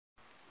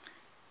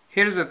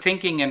Here is a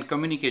thinking and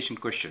communication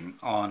question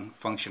on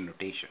function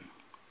notation.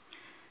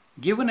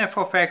 Given f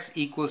of x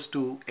equals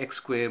to x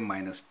squared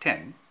minus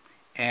 10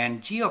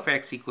 and g of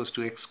x equals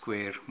to x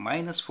squared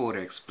minus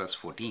 4x plus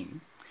 14,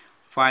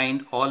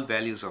 find all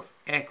values of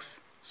x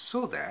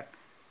so that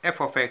f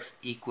of x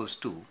equals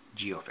to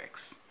g of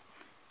x.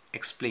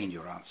 Explain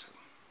your answer.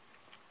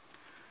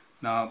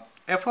 Now,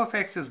 f of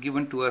x is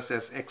given to us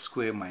as x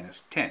squared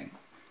minus 10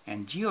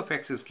 and g of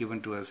x is given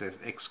to us as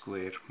x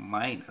squared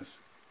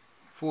minus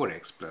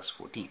 4x plus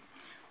 14.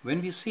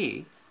 When we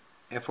say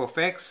f of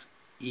x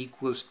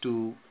equals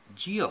to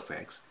g of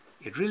x,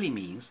 it really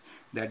means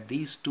that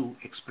these two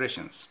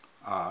expressions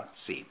are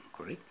same,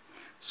 correct?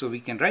 So we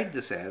can write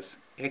this as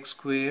x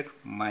squared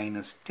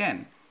minus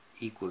 10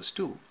 equals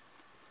to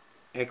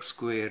x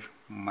squared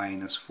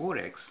minus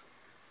 4x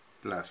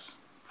plus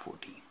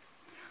 14.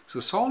 So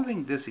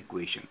solving this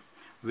equation,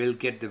 we'll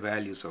get the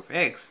values of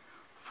x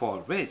for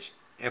which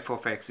f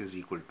of x is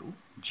equal to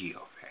g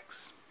of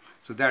x.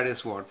 So that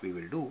is what we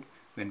will do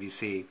when we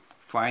say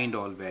find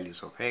all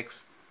values of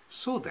x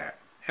so that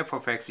f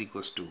of x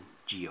equals to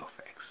g of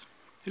x.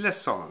 So let's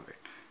solve it.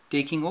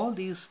 Taking all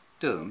these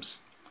terms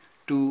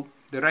to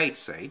the right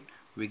side,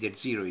 we get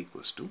 0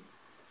 equals to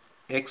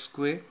x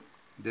squared.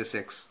 This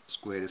x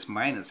squared is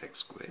minus x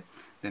squared.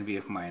 Then we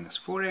have minus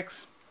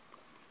 4x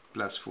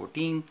plus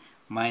 14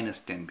 minus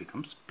 10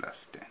 becomes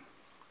plus 10.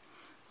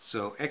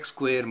 So x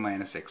squared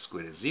minus x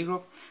squared is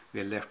 0.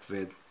 We are left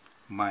with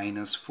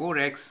minus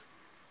 4x.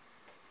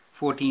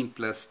 14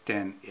 plus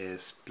 10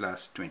 is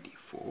plus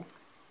 24.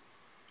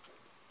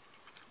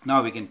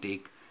 Now we can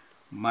take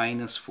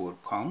minus 4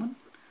 common.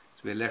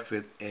 So we are left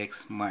with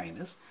x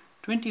minus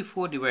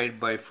 24 divided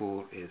by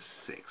 4 is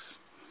 6.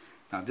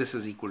 Now this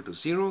is equal to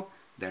 0.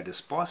 That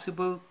is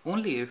possible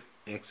only if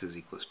x is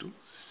equals to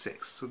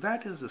 6. So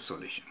that is the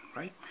solution,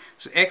 right?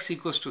 So x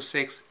equals to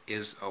 6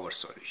 is our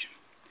solution.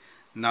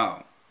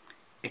 Now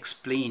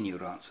explain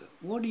your answer.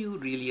 What do you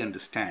really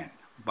understand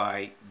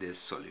by this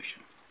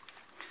solution?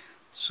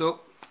 So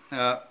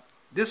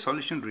this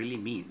solution really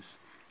means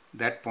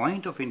that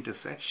point of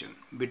intersection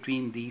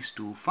between these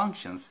two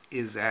functions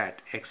is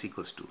at x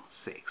equals to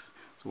 6.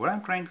 So what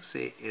I'm trying to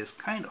say is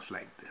kind of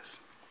like this.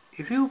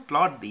 If you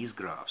plot these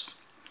graphs,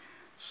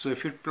 so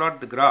if you plot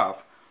the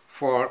graph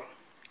for,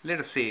 let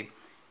us say,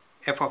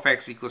 f of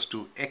x equals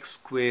to x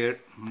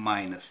squared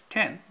minus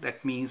 10,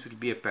 that means it will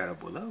be a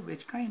parabola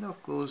which kind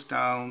of goes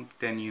down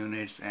 10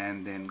 units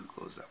and then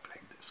goes up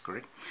like this,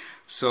 correct?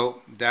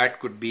 So that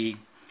could be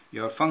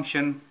your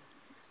function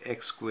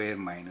x squared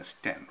minus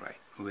 10, right,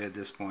 where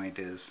this point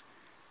is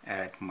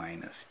at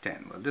minus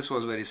 10. Well, this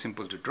was very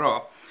simple to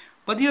draw,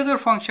 but the other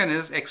function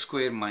is x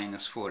squared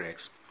minus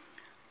 4x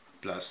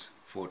plus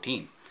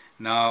 14.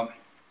 Now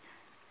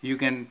you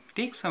can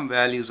take some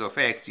values of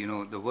x,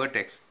 the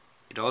vertex,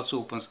 it also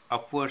opens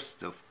upwards.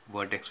 The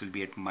vertex will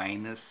be at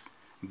minus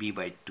b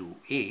by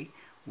 2a,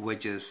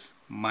 which is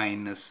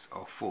minus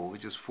of 4,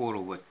 which is 4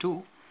 over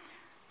 2.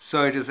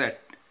 So it is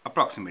at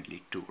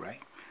approximately 2,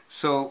 right?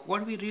 So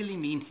what we really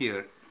mean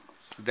here,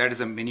 so that is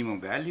a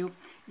minimum value.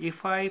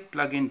 If I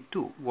plug in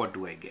 2, what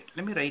do I get?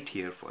 Let me write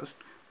here first.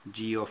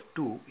 G of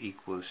 2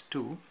 equals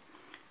to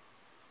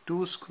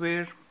 2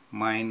 squared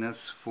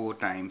minus 4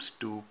 times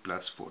 2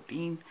 plus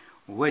 14,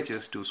 which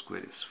is 2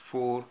 squared is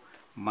 4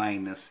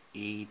 minus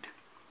 8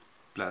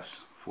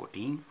 plus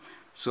 14.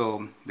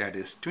 So that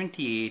is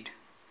 28.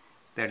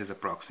 That is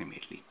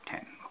approximately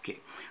 10.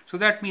 Okay. So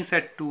that means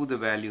at 2 the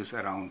value is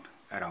around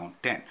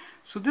 10.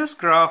 So this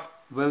graph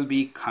will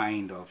be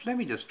kind of, let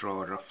me just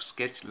draw a rough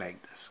sketch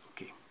like this,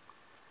 okay.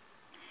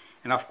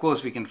 And of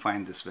course we can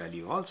find this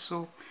value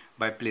also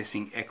by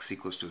placing x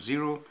equals to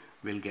 0.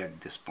 We'll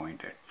get this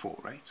point at 4,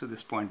 right? So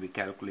this point we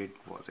calculate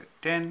was at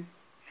 10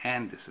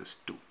 and this is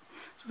 2.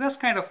 So that's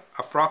kind of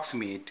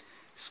approximate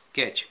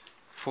sketch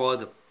for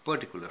the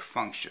particular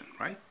function,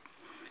 right?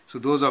 So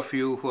those of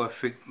you who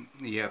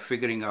are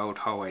figuring out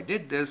how I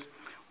did this,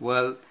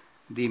 well,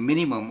 the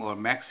minimum or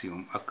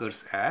maximum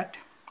occurs at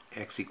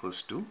x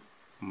equals to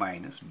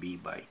minus b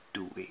by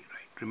 2a,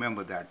 right?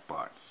 Remember that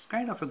part. It's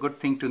kind of a good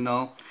thing to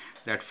know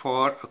that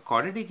for a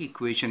quadratic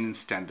equation in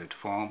standard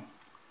form,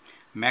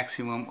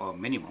 maximum or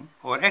minimum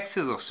or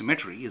axis of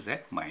symmetry is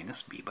at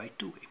minus b by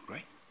 2a,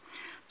 right?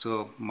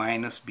 So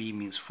minus b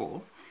means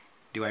 4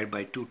 divided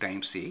by 2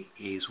 times a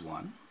is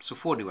 1. So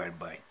 4 divided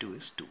by 2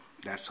 is 2.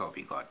 That's how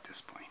we got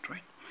this point,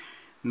 right?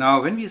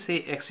 Now when we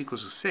say x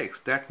equals to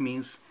 6, that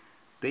means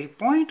the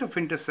point of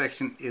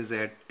intersection is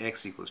at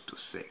x equals to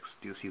 6.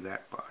 Do you see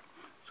that part?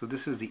 So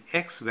this is the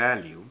x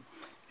value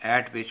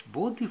at which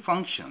both the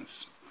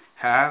functions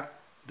have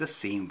the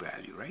same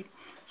value, right?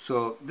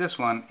 So this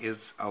one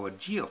is our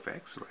g of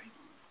x, right?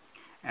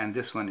 And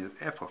this one is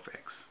f of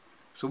x.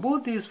 So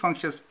both these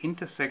functions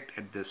intersect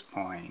at this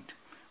point,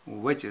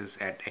 which is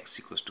at x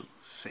equals to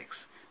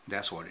 6.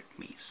 That's what it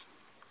means.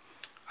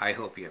 I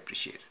hope you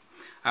appreciate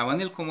it. I'm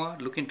Anil Kumar.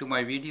 Look into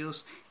my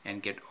videos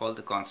and get all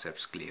the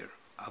concepts clear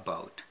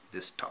about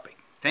this topic.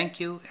 Thank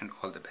you and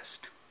all the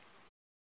best.